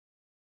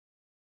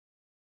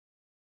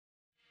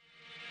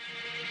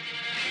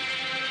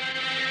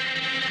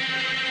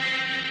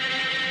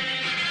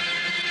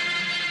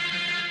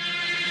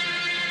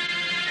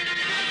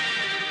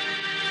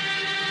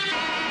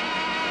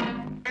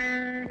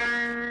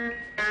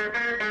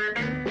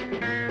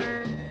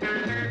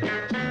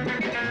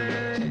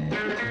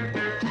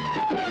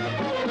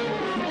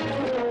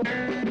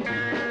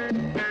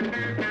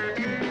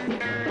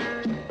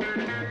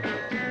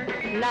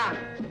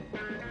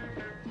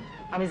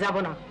আমি যাব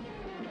না।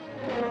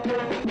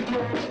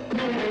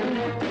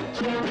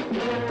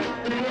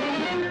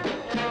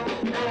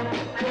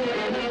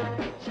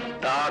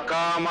 টাকা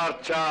আমার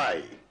চাই,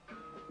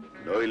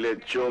 নইলে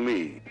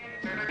জমি।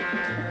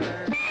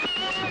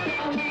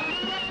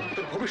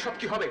 তোর ভবিষ্যৎ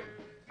কি হবে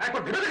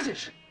একবার ভেবে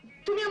দেখেছিস?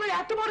 তুমি আমার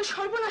এত বড়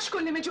সর্বনাশ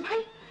করলে মেজো ভাই।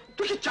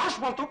 তুই কি চাস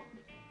বলতো?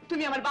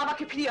 তুমি আমার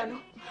বাবাকে ফিরিয়ে আনো,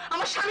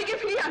 আমার স্বামীকে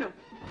ফিরিয়ে আনো।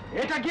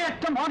 এটা কি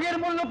একটা মগের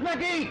মূল্য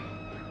নাকি?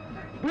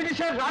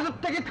 ব্রিটিশের রাজত্ব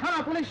থেকে থানা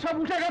পুলিশ সব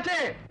উঠে গেছে।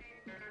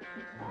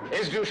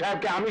 এসডিও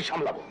সাহেবকে আমি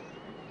সামলাবো।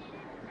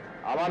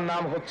 আমার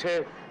নাম হচ্ছে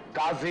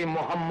কাজী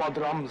মোহাম্মদ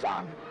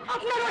রমজান।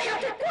 আপনার ওই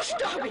হাতে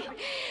কষ্ট হবে,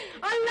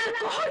 আল্লাহর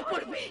কহর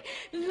পড়বে,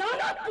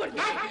 লানত পড়বে।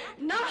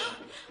 না,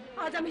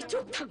 আজ আমি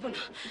চুপ থাকবো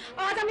না।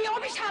 আজ আমি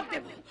অভিশাপ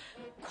দেব।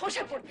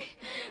 খসে পড়বে,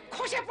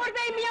 খসে পড়বে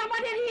এই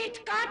মিয়ামানের ইট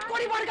কাঠ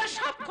করিবর্গা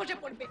সব খসে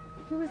পড়বে।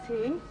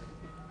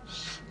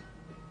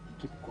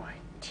 Keep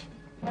quiet.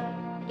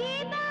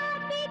 কেবা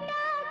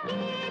পিতা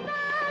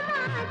কেবা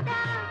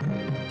মাতা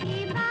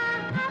কেবা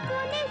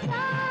আপনে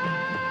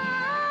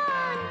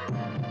সন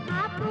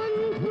আপন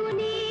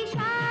ধুনে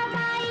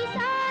সবাই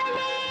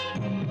চলে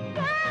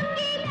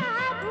রঙ্গিলা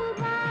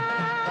ভুবন।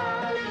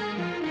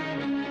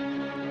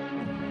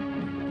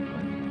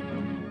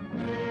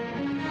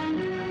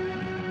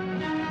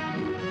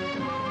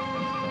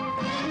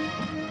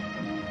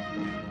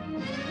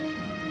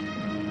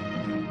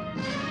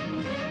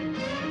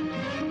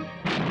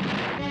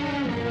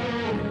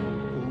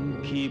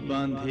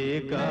 বাঁধে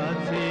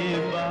গাছে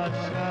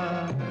বাসা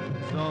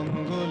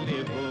জঙ্গলে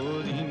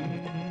হরিণ,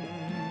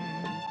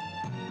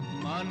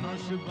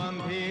 মানুষ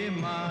বাঁধে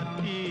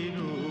মাটির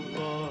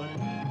উপর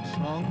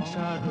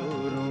সংসার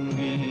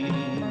রঙিন।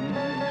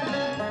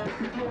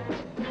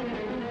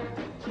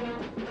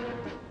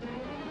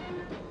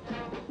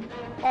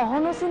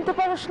 অহনো চিনতে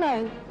পারস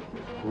নাই?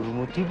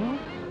 কুরমতি বউ,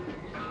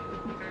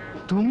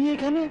 তুমি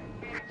এখানে?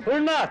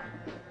 হরনাথ,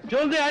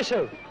 জলদি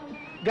আসো,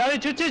 গাড়ি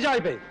ছুটে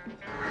যাইবে।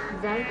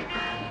 যাই।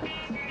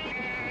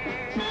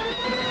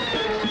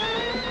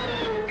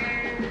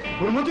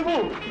 কুরমতি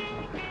বউ,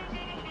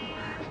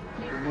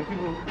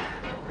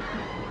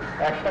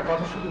 একটা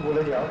কথা শুধু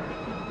বলে যাও,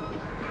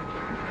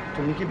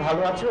 তুমি কি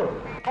ভালো আছো?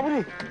 আরে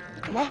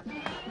মা,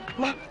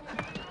 মা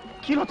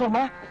কি হলো তোর?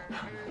 মা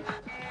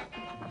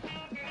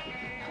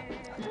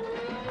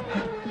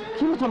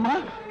কি হলো তোর? মা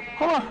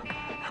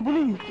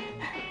বলি,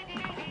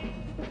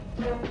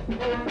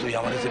 তুই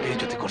আমার যে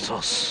বেইজ্জতি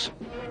করছস,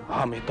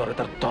 আমি তোরে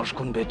তার 10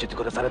 গুণ বেইজ্জতি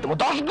করে ছাড়ে দেবো।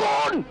 10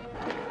 গুণ।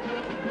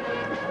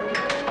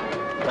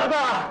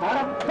 দাদা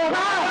দাদা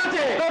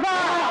দাদা,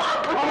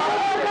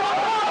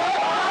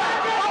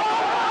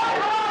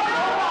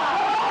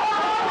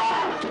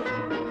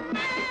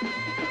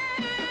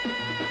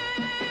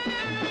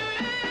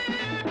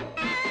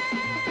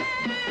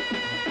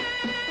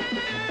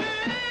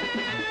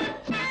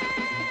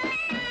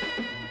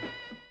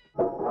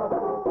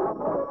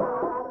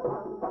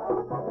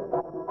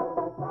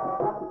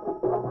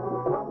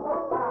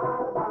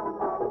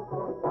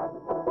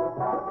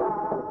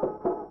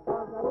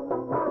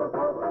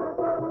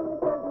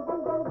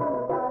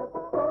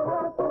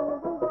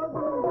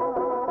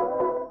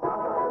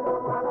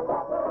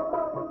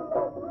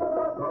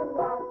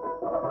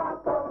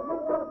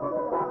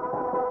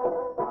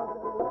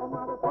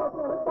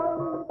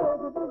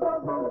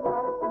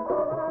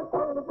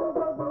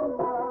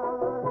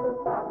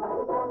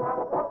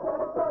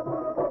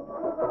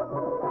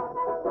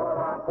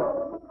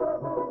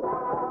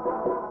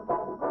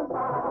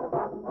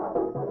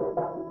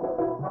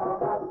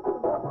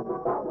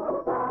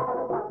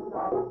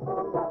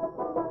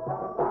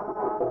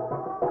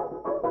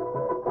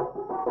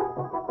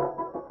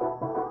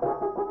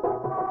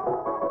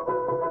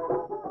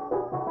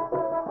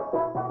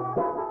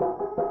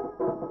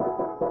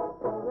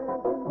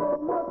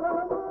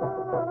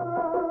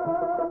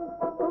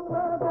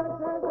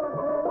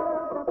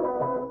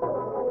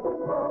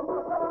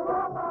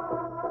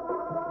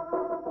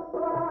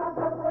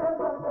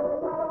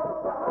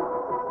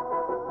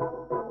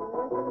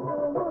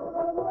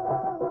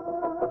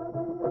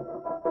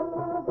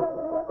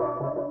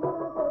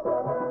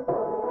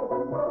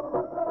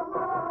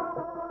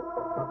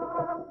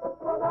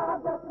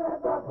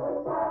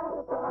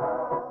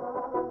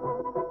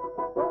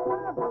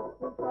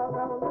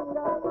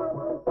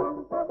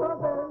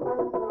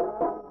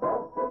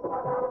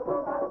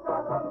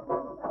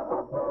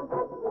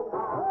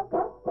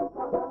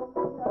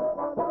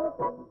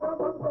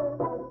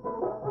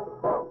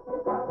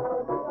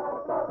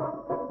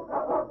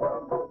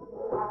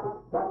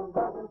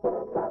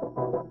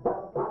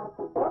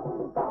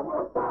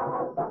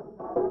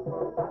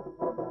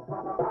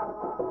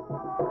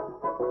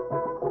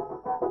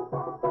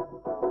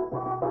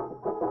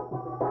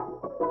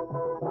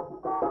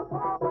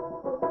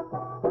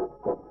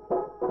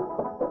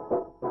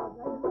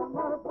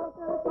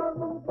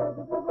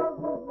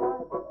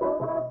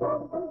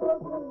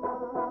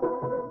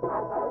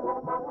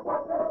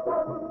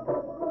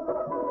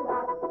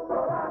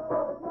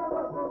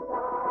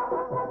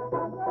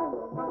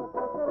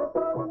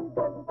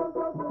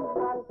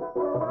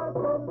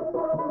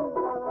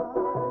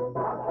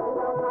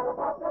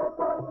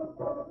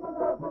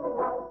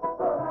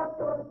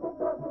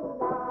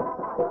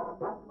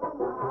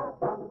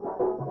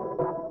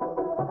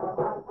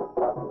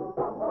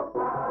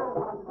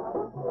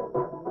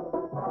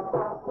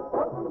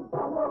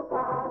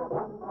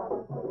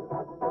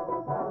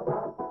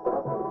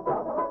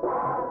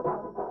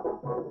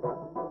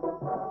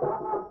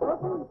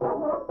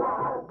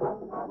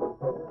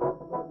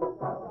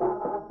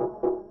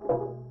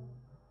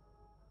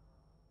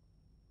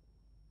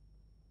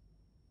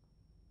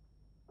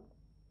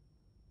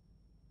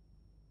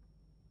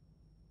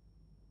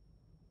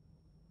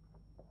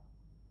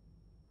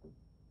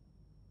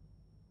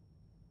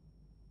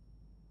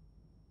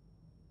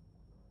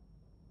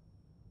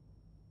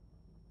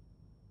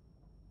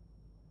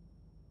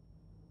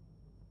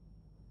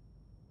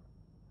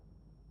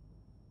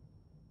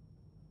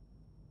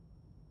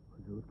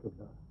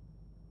 কেবলা,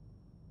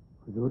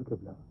 হুজুর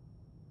কেবলা।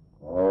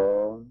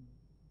 कौन?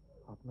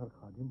 আপনার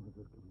খাদিম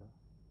হুজুর কেবলা।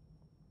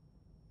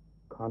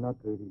 खाना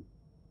तैरी,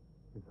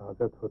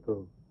 इजाजत हो तो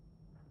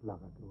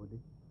लगाते बोली।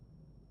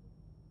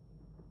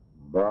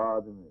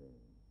 बाद में।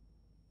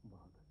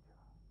 बहुत अच्छा।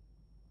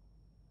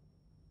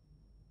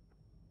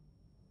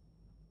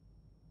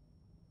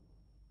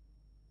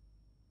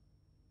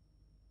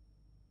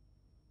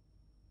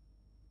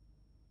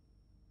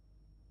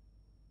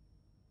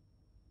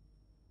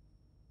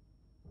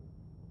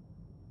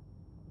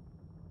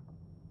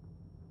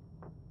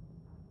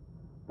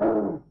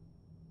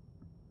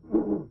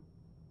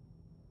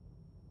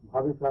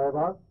 ভাবি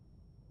সাহেবা,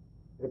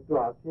 একটু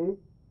আসি,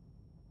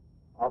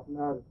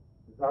 আপনার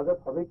ইজাজত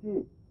হবে কি?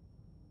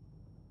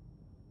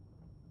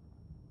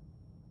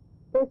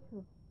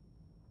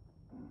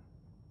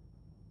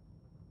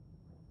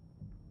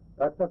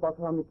 একটা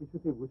কথা আমি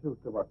কিছুতেই বুঝে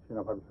উঠতে পারছি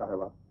না ভাবি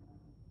সাহেবা,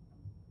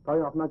 তাই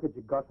আপনাকে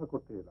জিজ্ঞাসা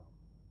করতে এলাম।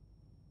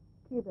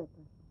 কি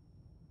ব্যাপার?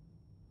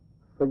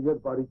 সৈয়দ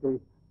বাড়িতে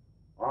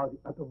আজ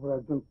এত বড়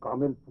একজন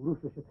কামেল পুরুষ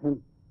এসেছেন।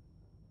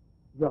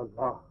 ইয়া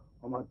আল্লাহ,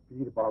 আমার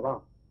পীর বাবা,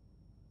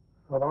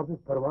 সওয়াবের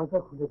দরওয়াজা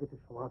খুলে গেছে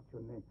সবার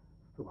জন্য।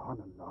 সুবহান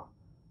আল্লাহ।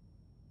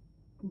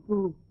 কিন্তু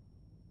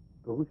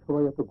তবু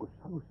সবাই এত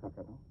গুসা গুসা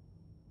কেন?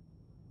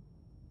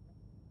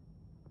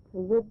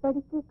 সৈয়দ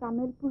বাড়িতে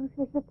কামেল পুরুষ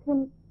এসেছেন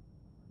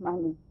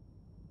মানে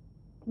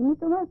তিনি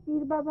তোমার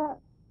পীর বাবা,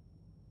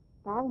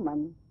 তাও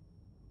মানে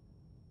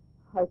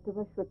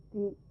হয়তোবা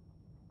সত্যি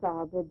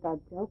সওয়াবের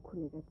দরজাও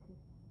খুলে গেছে।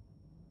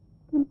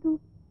 কিন্তু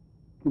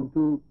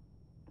কিন্তু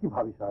কি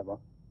ভাবি সাহেবা?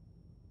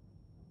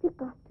 যে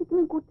কাজটি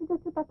তুমি করতে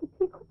যাচ্ছ তা কি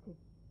ঠিক হচ্ছে?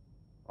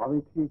 আমি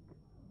ঠিক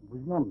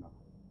বুঝলাম না।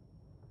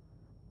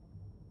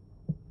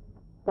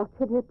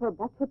 বছরের পর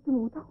বছর তুমি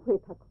উদাও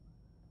হয়ে থাকো,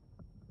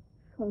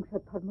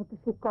 সংসার ধর্ম তো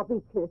সে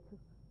কবেই ছেড়েছ।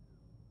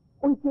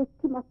 ওই যে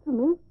একটি মাত্র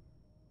মেয়ে,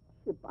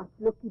 সে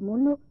বাঁচলো কি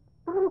মরল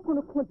তারও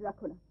কোনো খোঁজ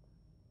রাখো না।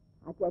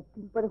 আজ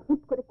একদিন পরে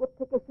হুট করে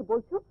কোত্থেকে এসে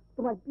বলছো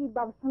তোমার পীর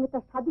বাবার সঙ্গে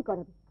তার শাদী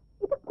করাবে।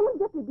 এটা কোন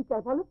জাতির বিচার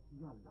বলো?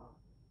 ইয়া আল্লাহ,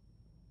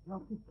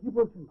 আপনি কি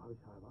বলছেন ভাবি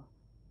সাহেবা?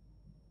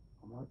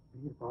 আমার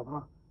পীর বাবা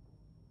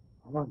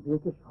আমার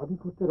মেয়েকে শাদী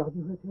করতে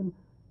রাজি হয়েছেন,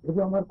 এ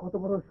যে আমার কত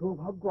বড়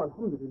সৌভাগ্য।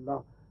 আলহামদুলিল্লাহ,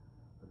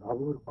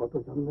 রাবুর কত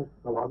জন্মের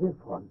সওয়াবের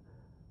ফল।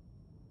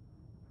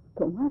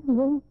 তোমার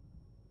মেয়ে,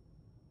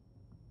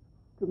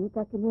 তুমি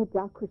তাকে নিয়ে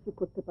যা খুশি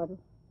করতে পারো,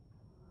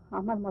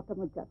 আমার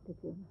মতামত জানতে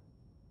চেও না।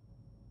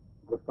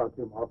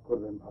 গোস্তাকে মাফ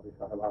করবেন ভাবি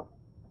সাহেবা,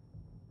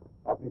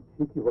 আপনি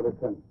ঠিকই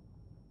বলেছেন।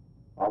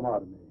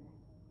 আমার মেয়ে,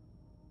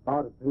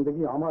 তার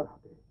জিন্দগি আমার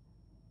হাতে।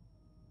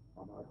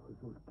 আমার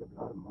হুজুর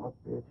কেবলার মত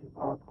পেয়েছি,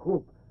 বাত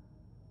খুব।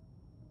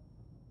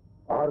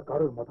 আর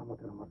কারোর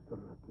মতামতের আমার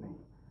জরুরত নেই।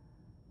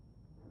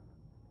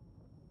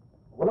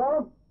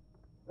 গোলাম,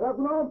 এ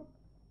গোলাম,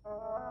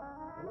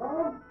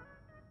 গোলাম।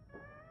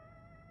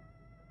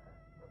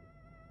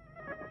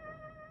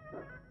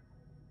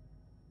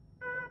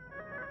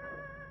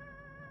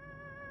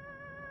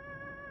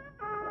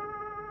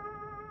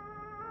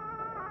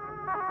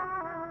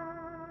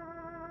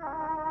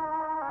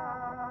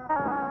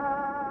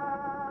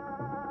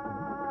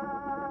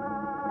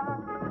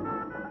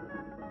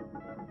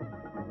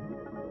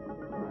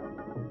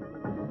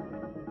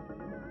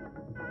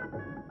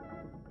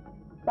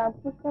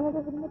 কাঁদছিস কেন রে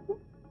হরমতি?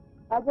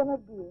 আজ আমার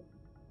বিয়ে,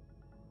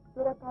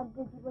 তোরা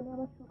কাঁদলে জীবনে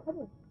আমার সুখ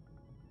হবে?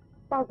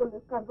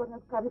 পাগলের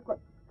কার্বনার কারে কর,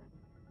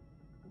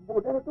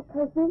 বোর্ডারে তো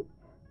খাইছে,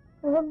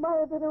 এখন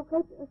মায়েদেরও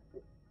খাইতে আসছে।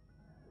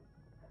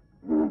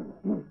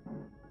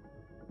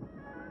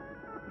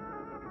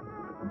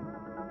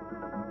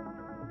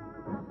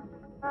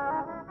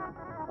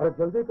 আরে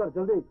জলদি কর,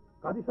 জলদি,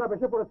 কাজী সাহেব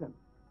এসে পড়েছেন।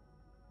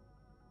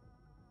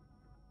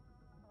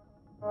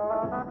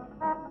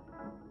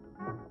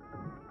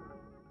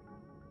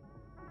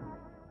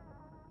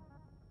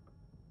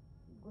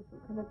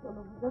 গোসলখানে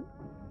চলো বুঝলেন,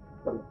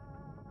 চলো।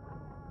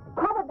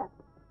 খবরদার,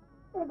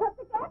 এ ঘর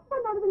থেকে একবার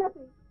নড়বি না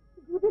তুই।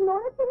 যদি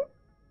নড়েছিস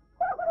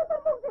তখন তোর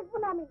মুখ দেখবো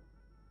না আমি।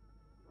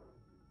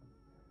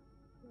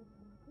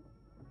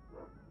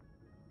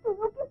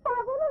 তুইও কি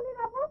পাগল হলি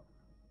রাবু?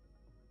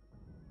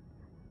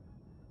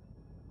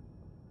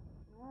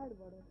 আর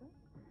বড়টা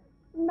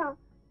না,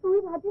 তুই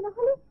রাজি না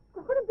হলে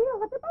কখনো বিয়ে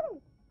হতে পারে?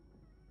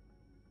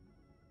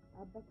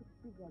 আব্বাকে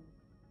তুই জানিস,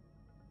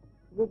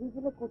 রেডি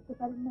গেলে করতে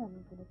পারেন না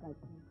এমন কোনো কাজ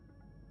নেই।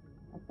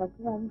 আর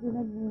তাছাড়া আমি যেন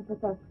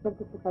মেয়েটাকে অস্বীকার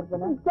করতে পারবো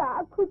না। যা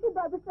খুশি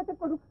ব্যবস্থাটা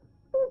করুক,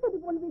 তুই যদি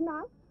বলবি না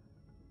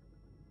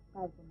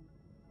পারবো না,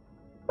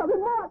 তবে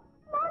মর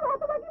মর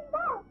হতভাগী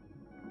মর।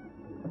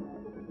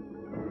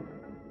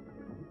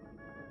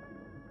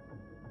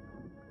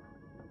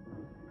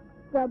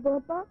 যাবো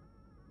আপা,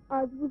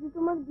 আজ বুঝি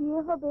তোমার বিয়ে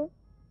হবে?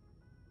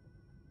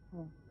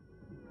 হ্যাঁ।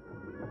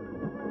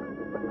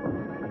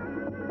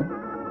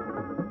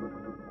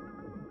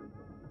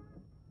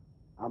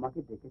 আমাকে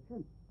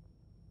ডেকেছেন?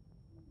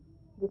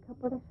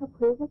 লেখাপড়া সব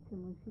হয়ে গেছে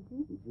মুন্সিজি?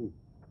 জি।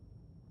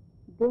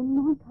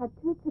 দেনমোহন ধার্য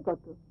হচ্ছে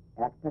কত?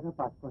 1 টাকা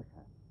 5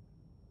 পয়সা।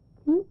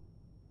 কি?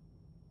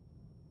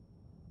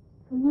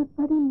 সৈয়দ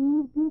বাড়ির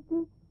মেয়ের বিয়েতে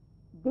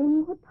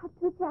দেনমোহর ধার্য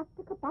হয়েছে 1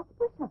 টাকা 5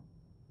 পয়সা।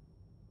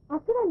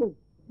 আসেন আলী।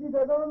 জি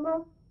বেগম।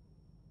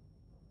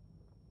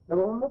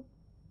 বেগম,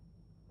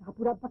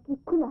 বাবুর আব্বাকে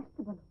এক্ষুনি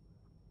আসতে বলো।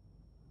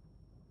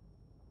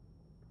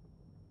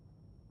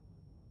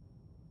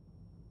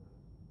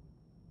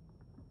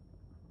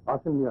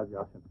 আসেন মিয়াজি,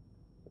 আসেন।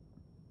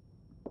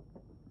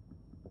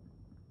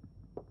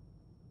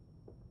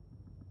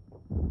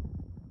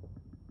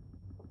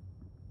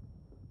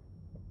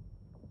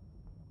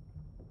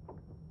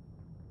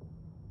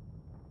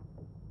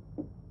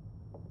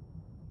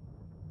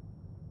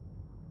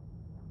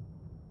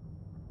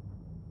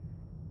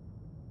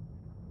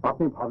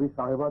 আপনি ভাবি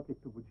সাহেবাকে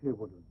একটু বুঝিয়ে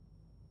বলুন,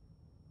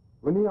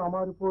 উনি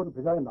আমার উপর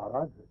বেজায়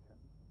নারাজ হয়েছেন।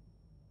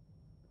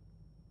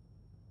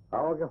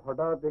 আমাকে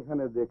হঠাৎ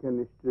এখানে দেখে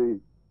নিশ্চয়ই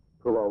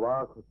খুব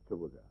অবাক হচ্ছে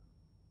বোঝা।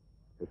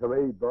 এসব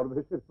এই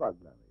দরবেশের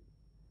পাগলামি।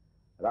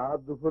 রাত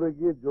দুপুরে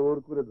গিয়ে জোর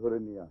করে ধরে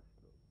নিয়ে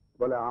আসলো,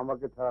 বলে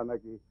আমাকে ছাড়া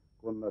নাকি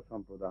কন্যা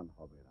সম্প্রদান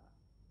হবে না।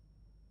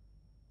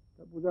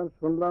 তা বুঝান,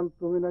 শুনলাম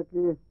তুমি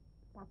নাকি।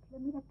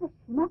 পাগলামির একটা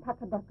সীমা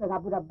থাকা দরকার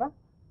বাবুর আব্বা।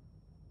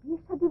 বিয়ে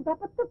শাদীর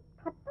ব্যাপার তো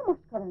ঠাট্টা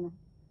মস্করা নয়।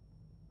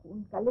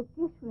 কোন কালে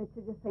কে শুনেছে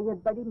যে সৈয়দ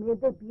বাড়ি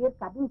মেয়েদের বিয়ের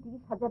কাবিন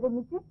 30,000-এর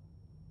নিচে?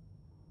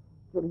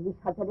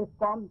 40,000-এর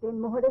কম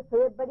দেনমোহরে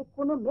সৈয়দ বাড়ি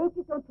কোনো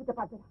মেয়েকে কেউ ছুতে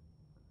পারবে না।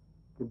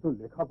 কিন্তু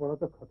লেখাপড়া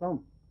তো খতম,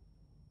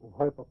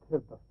 উভয়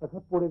পক্ষের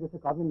দস্তখত পড়ে গেছে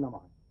কাবিন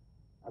নামায়।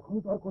 এখন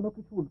তো আর কোনো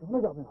কিছু উল্টানো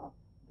যাবে না।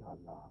 ইয়া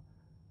আল্লাহ,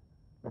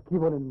 কি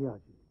বলেন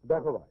মিয়াজি?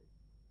 দেখো ভাই,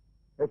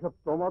 এসব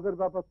তোমাদের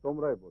ব্যাপার,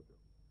 তোমরাই বোঝো।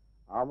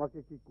 আমাকে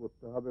কি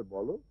করতে হবে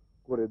বলো,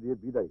 করে দিয়ে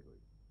বিদায় হই।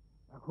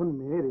 এখন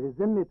মেয়ের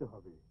এজেন্ট নিতে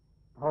হবে।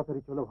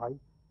 তাড়াতাড়ি চলো ভাই,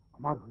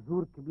 আমার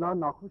হুজুর কিবলা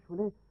নাখুশ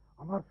হলে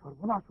আমার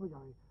সর্বনাশ হয়ে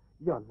যাবে।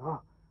 ইয়া আল্লাহ,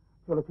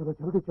 চলো চলো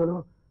জলদি চলো।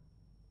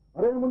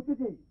 আরে মুন্সি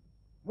জি,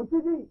 মুন্সি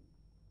জি,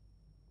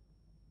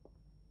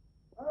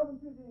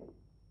 মুন্সি জি।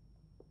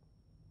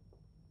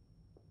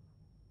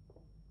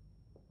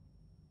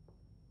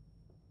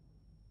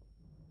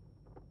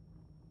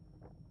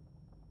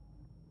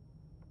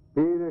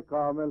 पीर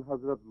कामिल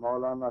हजरत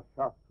मौलाना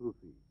शाह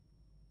सूफी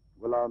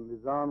गुलाम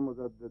निजाम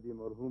मुजद्ददी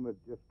मरहुमेर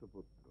ज्येष्ठ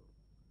पुत्र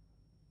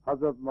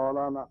हजरत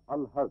मौलाना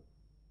अल हज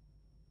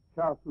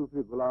शाह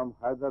सूफी गुलाम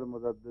हैदर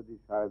मुजद्ददी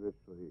साहेबेर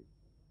सहित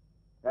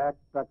 1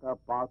 টাকা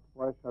 5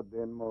 পয়সা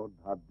দেনমোহর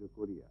ধার্য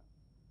করিয়া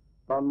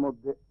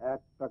তন্মধ্যে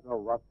 1 টাকা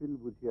ওয়াসিল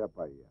বুঝিয়া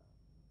পাইয়া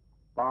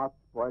 5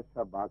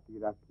 পয়সা বাকি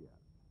রাখিয়া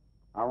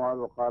আমার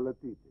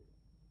ওকালতিতে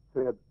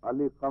সৈয়দ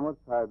আলী কমর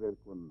সাহেবের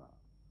কন্যা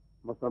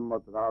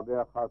মোসাম্মত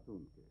রাবেয়া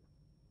খাতুনকে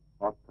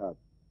অর্থাৎ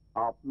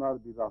আপনার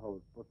বিবাহ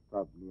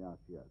প্রস্তাব নিয়ে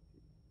আসিয়াছি।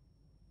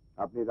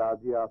 আপনি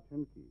রাজি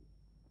আছেন কি?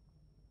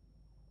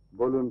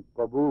 বলুন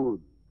কবুল।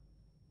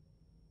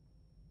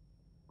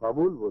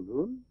 কবুল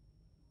বলুন।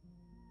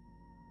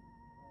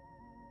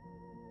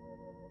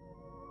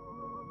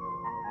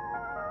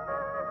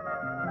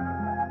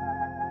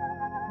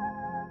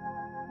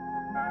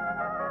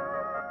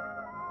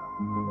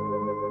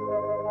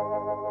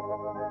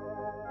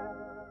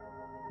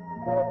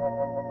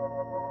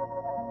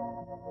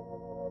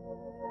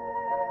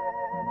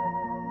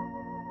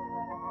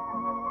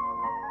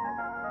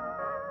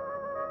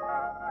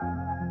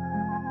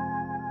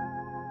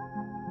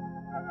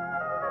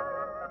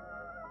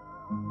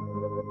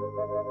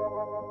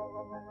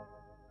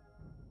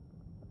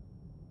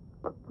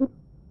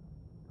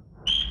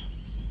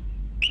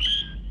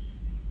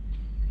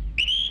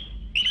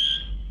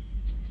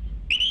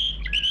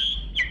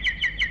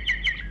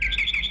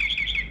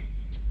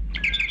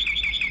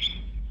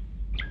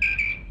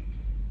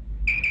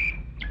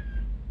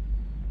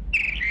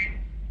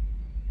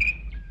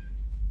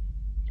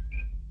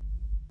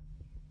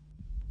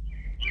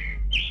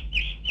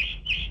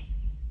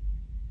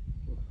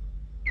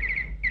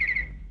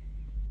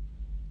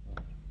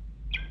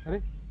 আরে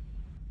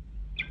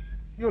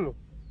কি হলো,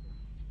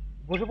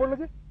 বসে পড়লে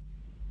যে?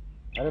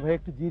 আরে ভাই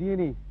একটু জিরিয়ে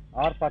নি,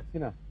 আর পারছি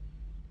না।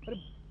 আরে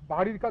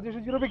বাড়ির কাজ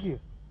এসে জিরোবে কি?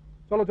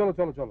 চলো চলো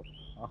চলো চলো।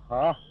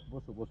 আহা,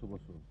 বসো বসো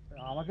বসো।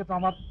 আমাকে তো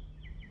আমার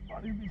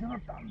বাড়ির বিছানা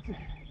টানছে।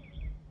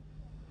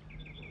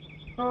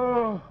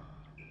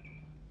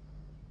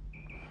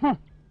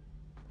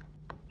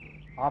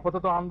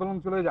 আপাতত আন্দোলন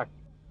চলে যাক,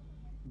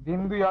 দিন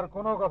 2 আর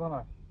কোনো কথা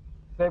নয়,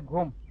 সেফ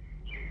ঘুম।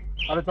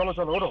 আরে চলো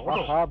চলো, ওঠো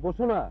ওঠো। হ্যাঁ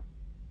বসো না,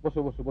 বসো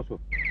বসো বসো।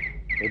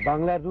 এই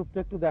বাংলার রূপটা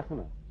একটু দেখো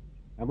না,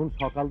 এমন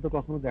সকাল তো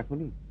কখনো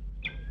দেখোনি।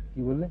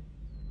 কি বললে?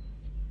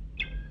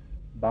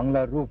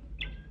 বাংলার রূপ?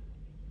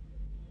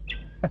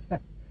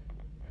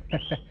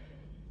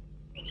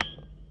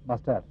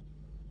 মাস্টার,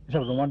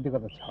 এসব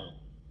রোমান্টিকতা ছাড়ো।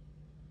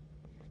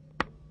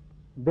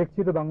 দেখছি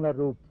তো বাংলার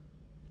রূপ,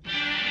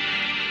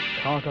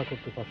 খাঁ খাঁ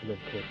করতে ফসলের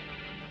ক্ষেত,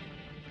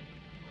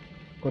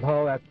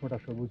 কোথাও 1 ফোঁটা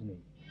সবুজ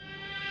নেই।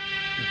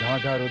 ঝাঁ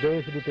ঝাঁ রোদে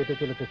শুধু পেটে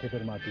চলেছে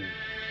ক্ষেতের মাটি।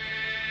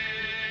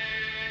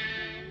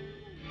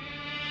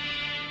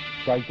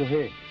 তাই তো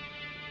হে,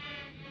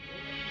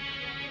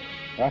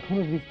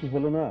 এখনো বৃষ্টি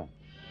হলো না।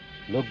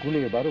 লোকগুলো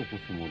এবারও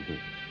পশু মরবে।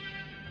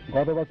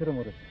 গত বছরে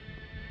মরেছে,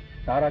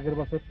 তার আগের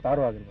বছর,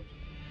 তারও আগের বছর,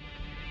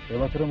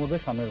 এবছরে মরবে,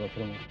 সামনের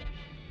বছরে মরবে।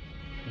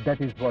 That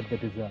is what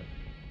that is.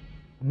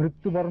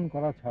 মৃত্যুবরণ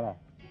করা ছাড়া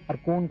আর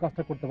কোন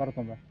কাজটা করতে পারো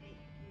তোমরা?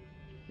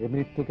 এই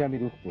মৃত্যুকে আমি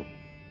রুখবো।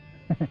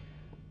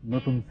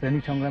 নতুন শ্রেণী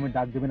সংগ্রামে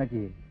ডাক দেবে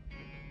নাকি?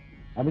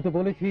 আমি তো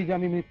বলেছি যে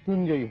আমি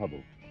মৃত্যুঞ্জয়ী হব।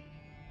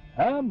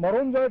 হ্যাঁ,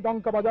 মরণ জয়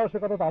ডঙ্কা বাজাও, সে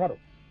কথা তো আমারও।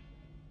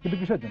 কিন্তু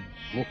কিসের জন্য?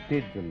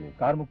 মুক্তির জন্য।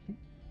 কার মুক্তি?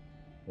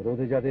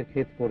 রোদে যাদের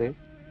ক্ষেত পড়ে,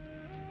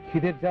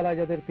 খিদের জ্বালায়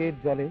যাদের পেট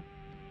জ্বলে,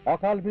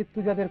 অকাল মৃত্যু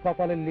যাদের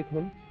কপালের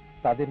লিখন,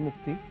 তাদের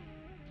মুক্তি।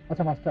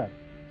 আচ্ছা মাস্টার,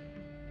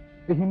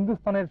 এই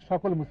হিন্দুস্তানের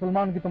সকল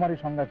মুসলমান কি তোমার এই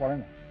সংজ্ঞায় পড়ে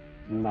না?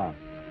 না।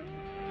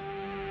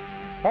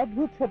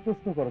 অদ্ভুত সব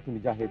প্রশ্ন করো তুমি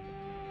জাহেদ।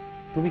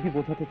 তুমি কি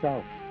বোঝাতে চাও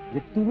যে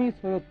তুমি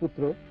সৈয়দ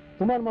পুত্র,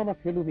 তোমার মামা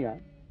ফেলু মিয়া,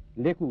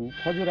 লেকু,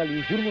 ফজর আলী,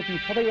 হুরমতি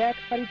সবাই এক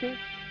সারিতে,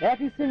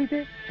 একই শ্রেণীতে,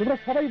 তোমরা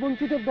সবাই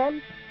বঞ্চিতের দল?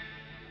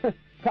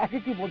 কাকে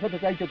কি বোঝাতে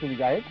চাইছো তুমি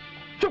জাহেদ?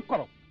 চুপ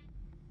করো।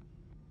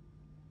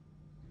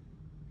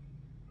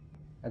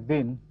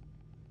 একদিন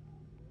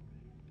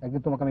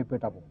তোমাকে আমি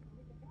পেটাবো।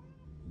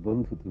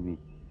 বন্ধু, তুমি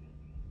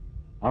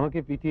আমাকে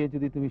পিটিয়ে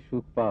যদি তুমি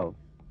সুখ পাও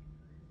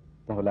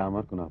তাহলে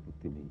আমার কোনো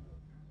আপত্তি নেই।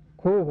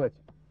 খুব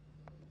হয়েছে,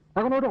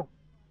 এখন ওঠো।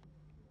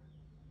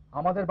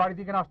 আমাদের বাড়ি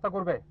থেকে নাস্তা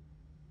করবে,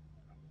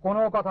 কোনো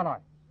কথা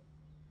নয়।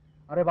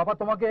 আরে বাবা,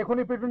 তোমাকে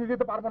এখনই পিটুনি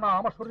দিতে পারবো না,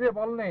 আমার শরীরে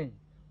বল নেই।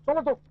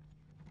 চলো তো।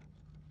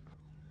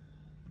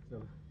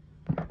 চলো।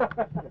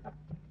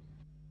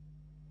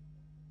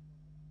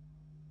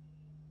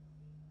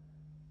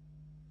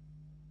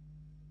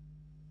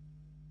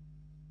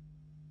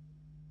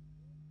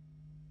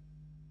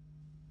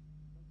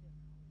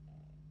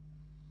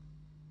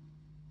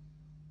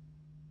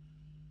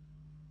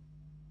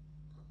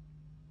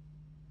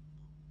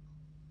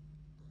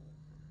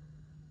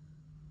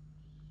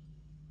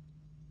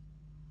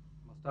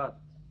 মাস্টার,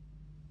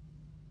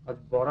 আজ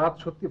বরাত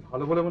সত্যি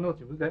ভালো বলে মনে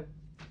হচ্ছে, বুঝলে?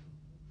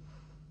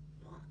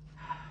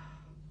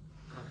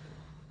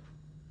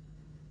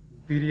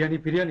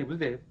 বিরিয়ানি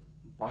বুঝলে,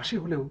 বাসি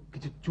হলেও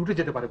কিছু জুটে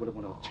যেতে পারে বলে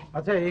মনে হচ্ছে।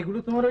 আচ্ছা, এইগুলো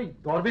তোমার ওই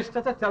দরবেশ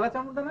চাচার চালা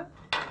চামড়া না?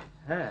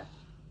 হ্যাঁ,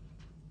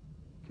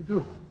 কিন্তু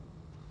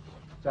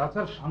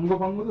চাচার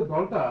সাঙ্গপাঙ্গ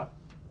দলটা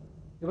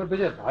এবার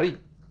বেজায় ভারী।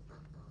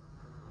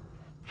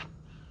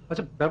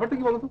 আচ্ছা, ব্যাপারটা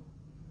কি বলতো?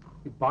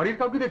 বাড়ির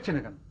কাউকে দেখছে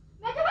না কেন?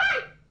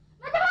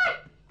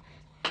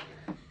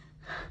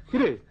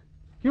 কিরে,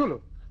 কি হলো?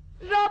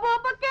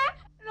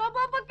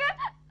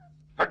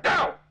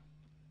 हटाओ,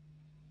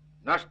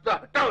 नाश्ता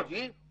हटाओ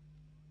जी,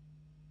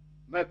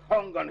 मैं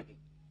खाऊंगा नहीं।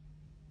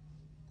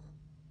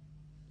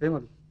 এই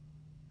মালু,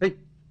 এই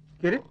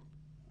কে রে?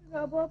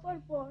 রাবাবার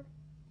পর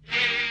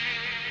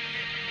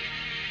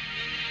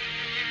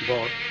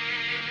বল।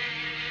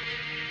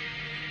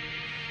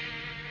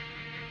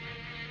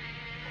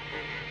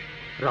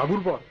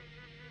 রাবুর বর?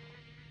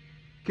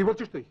 কি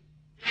বলছিস তুই?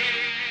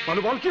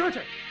 মালু বল, কি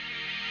হয়েছে?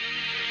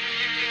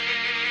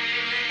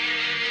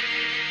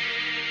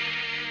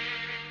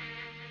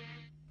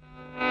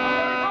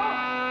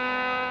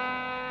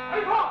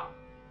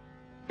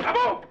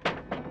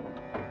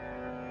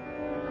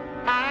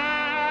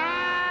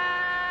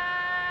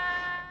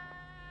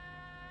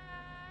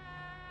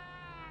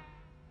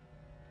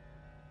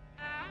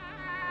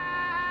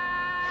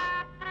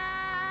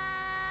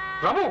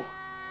 রাবু,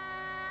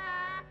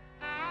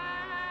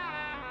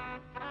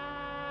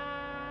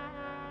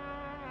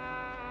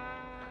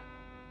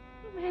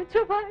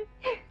 মেজো ভাই,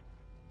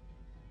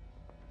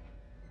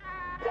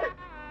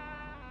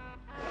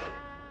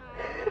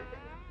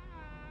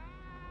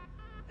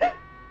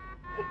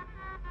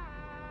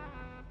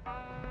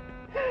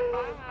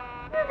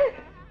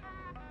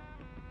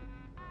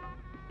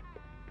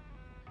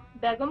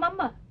 বেগম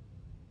আম্মা।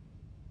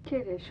 কে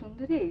রে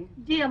সুন্দরী?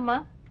 জি আম্মা।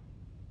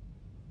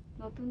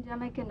 নতুন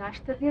জামাইকে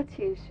নাস্তা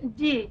দিয়েছিস?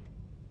 জি।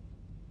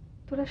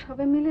 তোরা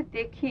সবাই মিলে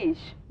দেখিস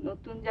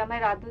নতুন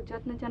জামাইয়ের আদর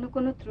যত্নে যেন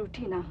কোনো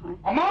ত্রুটি না হয়।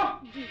 আম্মা,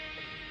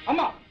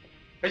 আম্মা,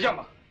 এই যে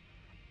আম্মা,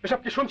 এসব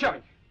কি শুনছি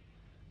আমি?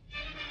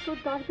 তোর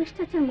দরবেশ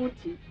চাচার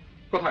মর্জি।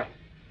 কোথায়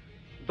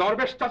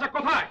দরবেশ চাচা,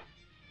 কোথায়?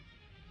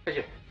 এই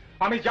যে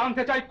আমি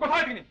জানতে চাই,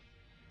 কোথায় তিনি?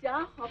 যা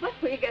হবার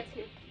হয়ে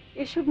গেছে,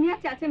 এসব নিয়ে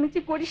চেঁচামেচি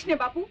করিস নে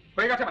বাবু।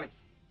 হয়ে গেছে মানে?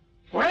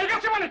 হয়ে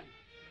গেছে মানে?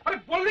 আরে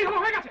বললেই হলো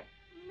হয়ে গেছে।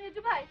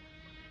 মেজো ভাই,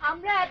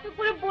 আমরা এত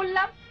করে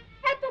বললাম,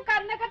 এত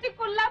কান্নাকাটি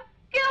করলাম,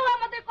 কেউ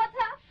আমাদের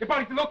কথা। এ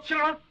বাড়িতে লোক ছিল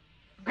না,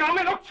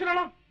 গ্রামে লোক ছিল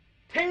না,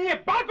 ঠেঙিয়ে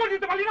বার করে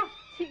দিতে পারলি না?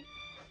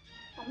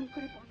 অমন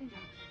করে বলে না,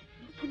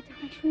 নতুন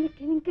জামাই শুনে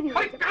কেলেঙ্কারি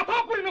হয়ে যাবে।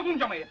 কথাও করি নতুন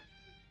জামাই।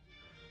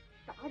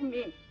 তার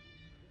মেয়ে,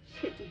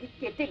 সে যদি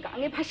কেটে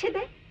গাঙে ভাসে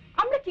দেয়,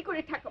 আমরা কি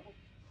করে ঠেকাবো?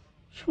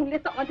 শুনলে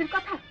তো আমাদের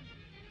কথা।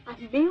 আর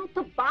মেয়েও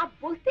তো বাপ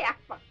বলতে এক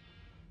পা।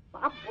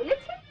 বাপ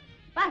বলেছে,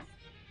 বাস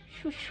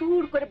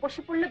সুর করে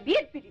বসে পড়লো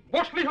বিয়ের পিড়িতে।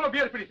 বসলেই হলো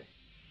বিয়ের পিড়িতে।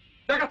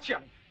 দেখাচ্ছি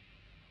আমি।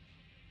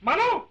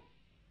 মানু,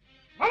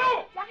 মানু,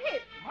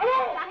 জাহিদ, মানু,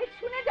 জাহিদ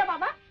শুনে যা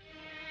বাবা।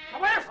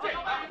 সবাই আসছে।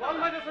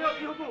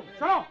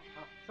 শোনো,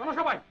 শোনো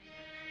সবাই,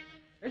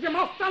 এই যে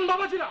মস্তান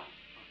বাবাজিরা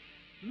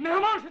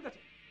মেহমান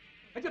সেজেছে,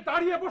 এই যে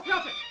দাঁড়িয়ে বসে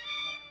আছে,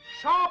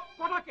 সব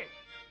কটাকে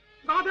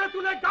কাঁধে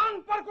তুলে গান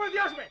পার করে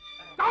দিয়ে আসবে।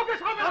 কাউকে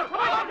সবাই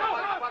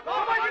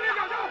সবাইকে নিয়ে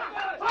যাও,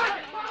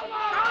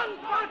 গান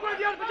পার করে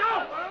দিয়ে আসবে। যাও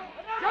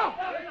যাও,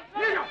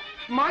 নিয়ে যাও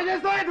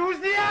মাইনাস হয়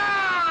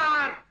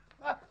হুঁশিয়ার।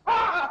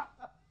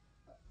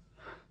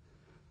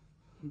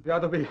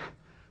 বেয়াদবি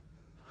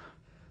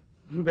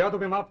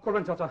বেয়াদবি মাফ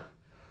করবেন চাচা,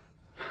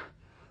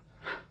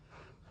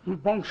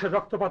 বংশের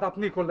রক্তপাত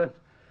আপনি করলেন,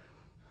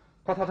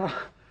 কথাটা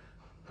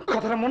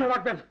কথাটা মনে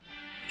রাখবেন।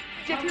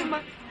 জেঠিমা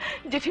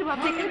জেঠিমা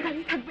আপনি এখানে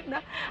দাঁড়িয়ে থাকবেন না,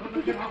 আপনি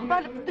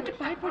দুটো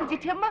পায়ে পড়ে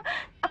জেঠিমা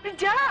আপনি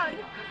যান।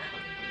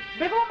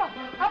 বেগমা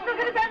আপনার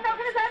ওখানে যান না,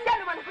 ওখানে যান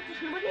কেন মানে করতে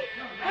শুরু করি?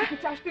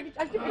 চাষতে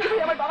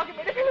আমার বাবাকে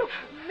মেরে ফেলুক।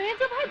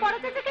 মেজো ভাই বড়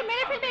চাচাকে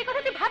মেরে ফেলবে এই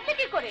কথা তুই ভাবলি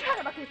কি করে?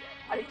 আমাকে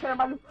আরে ছোড়া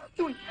মানুষ,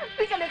 তুই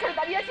তুই কেন এখানে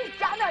দাঁড়িয়ে আছিস?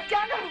 জানা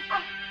জানা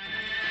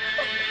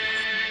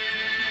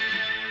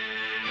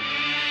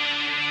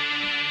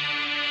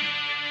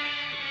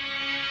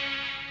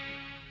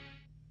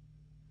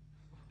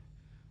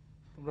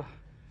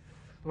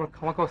তোমার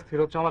খামাখা স্থির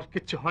হচ্ছে, আমার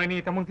কিচ্ছু হয়নি,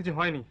 তেমন কিছু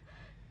হয়নি।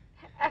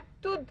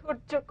 এত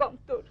ধৈর্য কম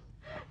তোর,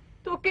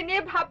 তোকে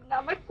নিয়ে ভাবনা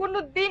আমার কোনো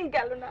দিন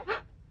গেল না।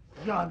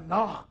 या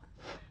अल्लाह,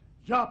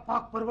 या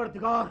पाक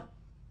परवरदिगार,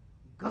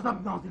 गजब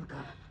नाजिल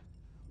कर,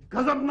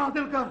 गजब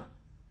नाजिल कर,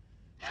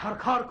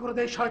 सरकार कर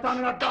दे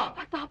शैताনের আড্ডা,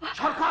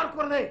 सरकार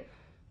कर दे,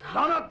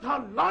 লানত ধা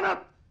লানত।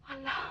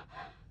 আল্লাহ,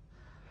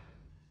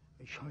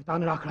 এই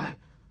শয়তানের আখড়ায়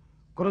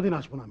কোনোদিন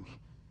আসবো না আমি,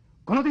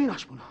 কোনোদিন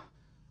আসবো না,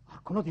 আর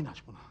কোনোদিন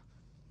আসবো না।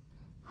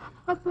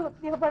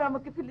 আপনি আবার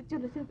আমাকে ফেলে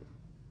চলে যাবে?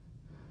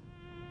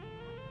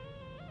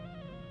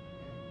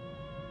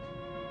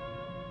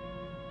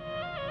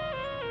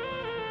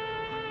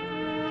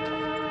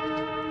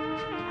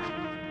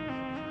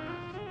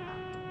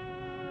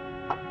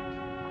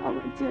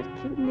 আমার যে আর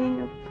কেউ নেই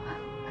আব্বা।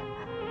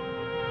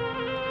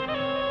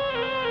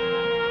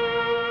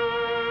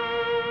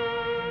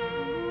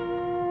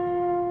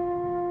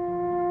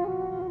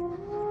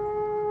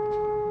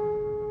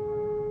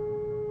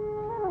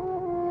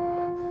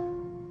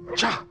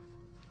 जा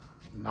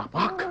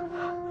नापाक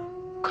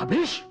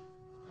खबीश।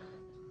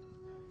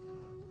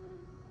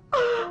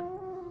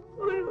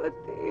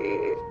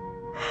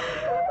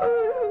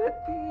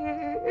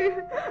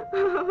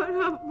 আমার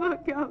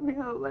আব্বাকে আমি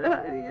আবার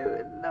হারিয়ে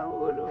ফেললাম।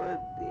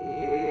 উর্বতী